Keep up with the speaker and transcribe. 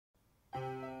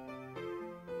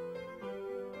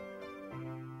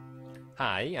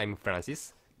Hi, I'm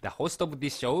Francis, the host of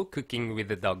this show, Cooking with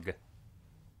the Dog.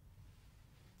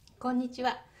 こんにち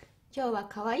は。今日は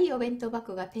可愛いお弁当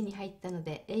箱が手に入ったの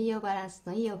で、栄養バランス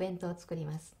のいいお弁当を作り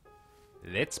ます。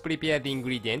Let's prepare the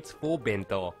ingredients for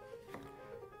bento.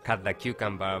 Cut the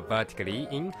cucumber vertically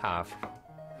in half.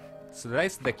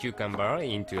 Slice the cucumber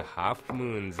into half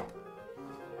moons.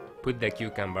 Put the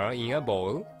cucumber in a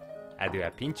bowl, add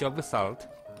a pinch of salt,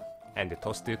 and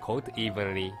toss to coat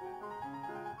evenly.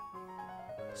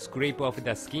 Scrape off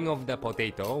the skin of the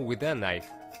potato with a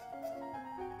knife.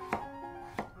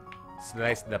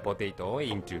 Slice the potato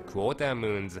into quarter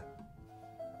moons.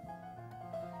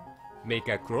 Make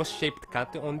a cross-shaped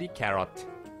cut on the carrot.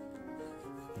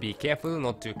 Be careful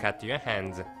not to cut your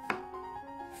hands.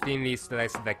 Thinly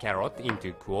slice the carrot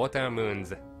into quarter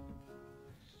moons.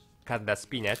 Cut the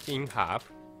spinach in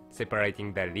half,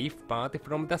 separating the leaf part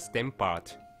from the stem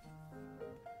part.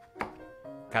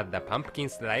 Cut the pumpkin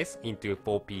slice into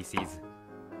 4 pieces.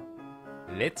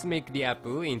 Let's make the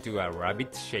apple into a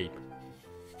rabbit shape.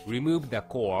 Remove the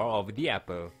core of the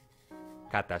apple.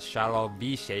 Cut a shallow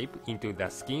V shape into the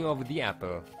skin of the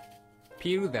apple.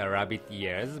 Peel the rabbit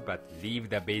ears but leave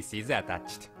the bases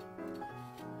attached.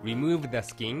 Remove the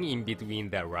skin in between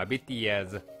the rabbit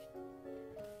ears.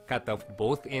 Cut off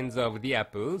both ends of the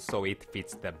apple so it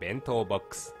fits the bento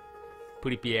box.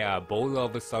 Prepare a bowl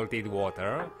of salted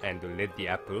water and let the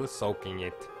apple soak in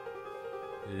it.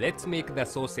 Let's make the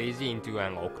sausage into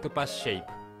an octopus shape.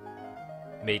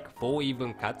 Make 4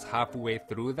 even cuts halfway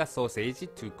through the sausage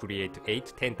to create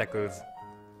 8 tentacles.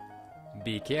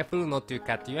 Be careful not to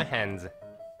cut your hands.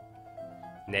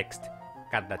 Next,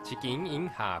 cut the chicken in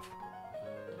half.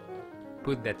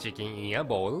 Put the chicken in a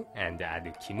bowl and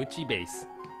add kimchi base.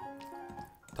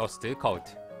 Toss to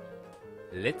coat.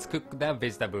 Let's cook the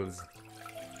vegetables.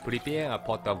 Prepare a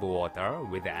pot of water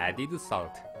with added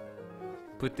salt.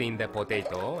 Put in the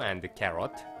potato and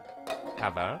carrot,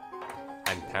 cover,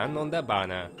 and turn on the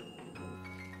burner.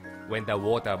 When the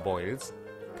water boils,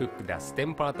 cook the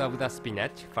stem part of the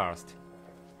spinach first.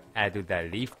 Add the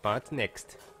leaf part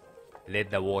next. Let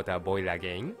the water boil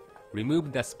again,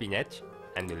 remove the spinach,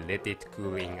 and let it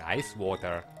cool in ice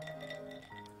water.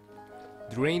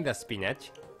 Drain the spinach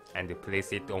and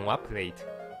place it on a plate.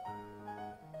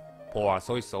 Pour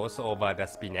soy sauce over the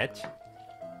spinach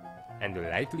and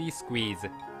lightly squeeze.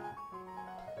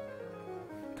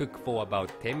 Cook for about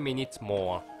 10 minutes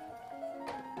more.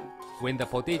 When the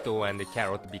potato and the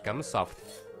carrot become soft,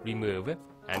 remove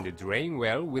and drain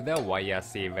well with a wire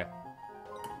sieve.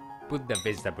 Put the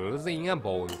vegetables in a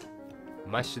bowl.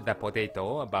 Mash the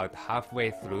potato about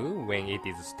halfway through when it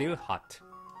is still hot.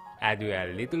 Add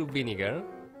a little vinegar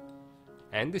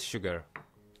and sugar.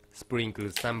 Sprinkle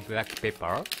some black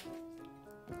pepper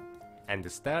and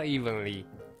stir evenly.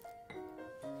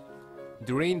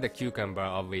 Drain the cucumber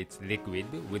of its liquid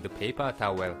with a paper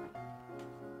towel.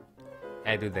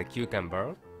 Add the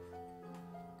cucumber,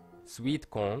 sweet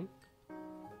corn,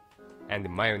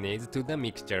 and mayonnaise to the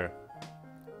mixture.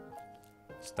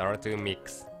 Start to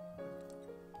mix.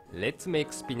 Let's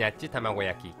make spinach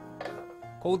tamagoyaki.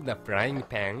 Coat the frying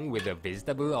pan with a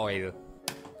vegetable oil.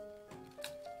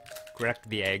 Crack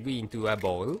the egg into a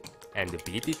bowl and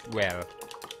beat it well.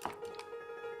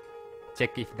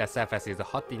 Check if the surface is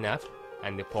hot enough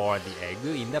and pour the egg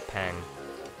in the pan.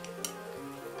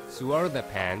 Swirl the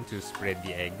pan to spread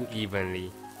the egg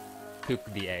evenly. Cook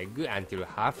the egg until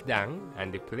half done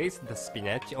and place the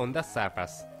spinach on the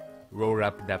surface. Roll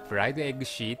up the fried egg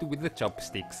sheet with the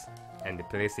chopsticks and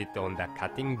place it on the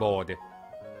cutting board.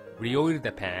 Re-oil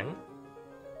the pan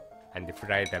and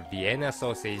fry the Vienna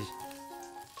sausage.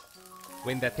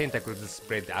 When the tentacles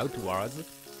spread outwards,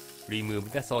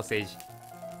 remove the sausage.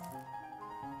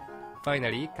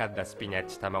 Finally, cut the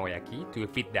spinach tamagoyaki to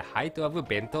fit the height of a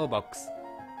bento box.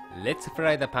 Let's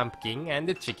fry the pumpkin and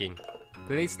the chicken.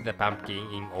 Place the pumpkin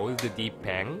in oiled deep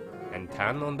pan and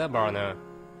turn on the burner.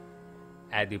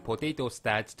 Add potato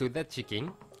starch to the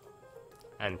chicken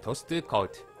and toss to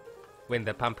coat. When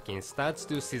the pumpkin starts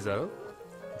to sizzle,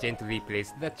 gently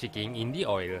place the chicken in the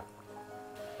oil.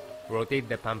 Rotate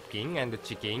the pumpkin and the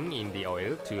chicken in the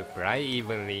oil to fry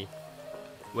evenly.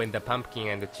 When the pumpkin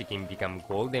and the chicken become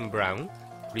golden brown,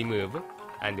 remove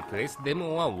and place them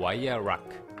on a wire rack.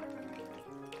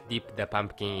 Dip the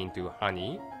pumpkin into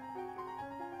honey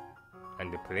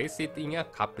and place it in a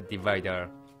cup divider.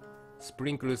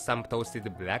 Sprinkle some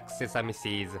toasted black sesame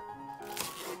seeds.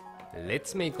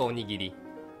 Let's make onigiri.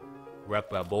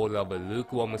 Wrap a bowl of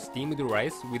lukewarm steamed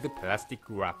rice with a plastic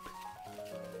wrap.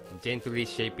 Gently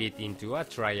shape it into a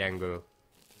triangle.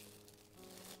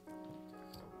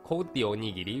 Coat the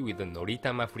onigiri with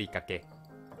noritama furikake.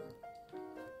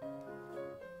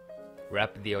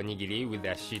 Wrap the onigiri with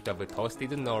a sheet of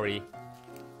toasted nori.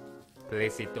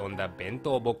 Place it on the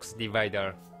bento box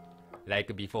divider.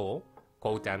 Like before,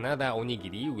 coat another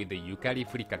onigiri with yukari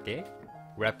furikake.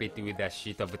 Wrap it with a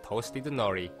sheet of toasted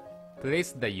nori.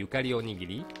 Place the yukari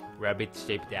onigiri,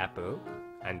 rabbit-shaped apple,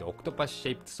 and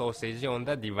octopus-shaped sausage on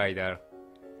the divider.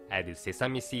 Add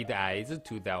sesame seed eyes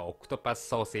to the octopus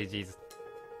sausages.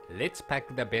 Let's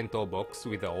pack the bento box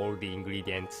with all the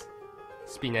ingredients.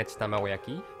 Spinach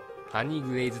tamagoyaki, honey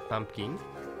glazed pumpkin,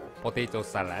 potato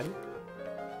salad,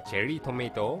 cherry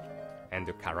tomato, and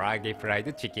karaage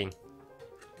fried chicken.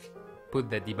 Put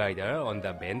the divider on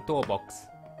the bento box.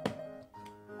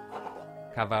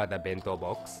 Cover the bento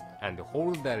box and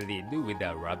hold the lid with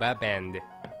a rubber band.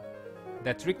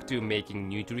 The trick to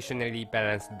making nutritionally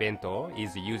balanced bento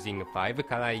is using 5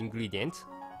 color ingredients: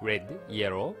 red,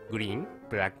 yellow, green,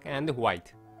 black, and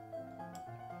white.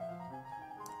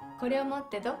 これを持っ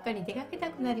てどっかに出かけた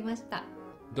くなりました。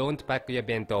 Don't pack your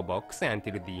bento box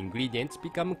until the ingredients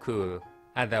become cool.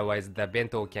 Otherwise, the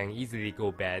bento can easily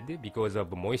go bad because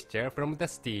of moisture from the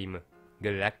steam.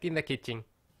 Good luck in the kitchen.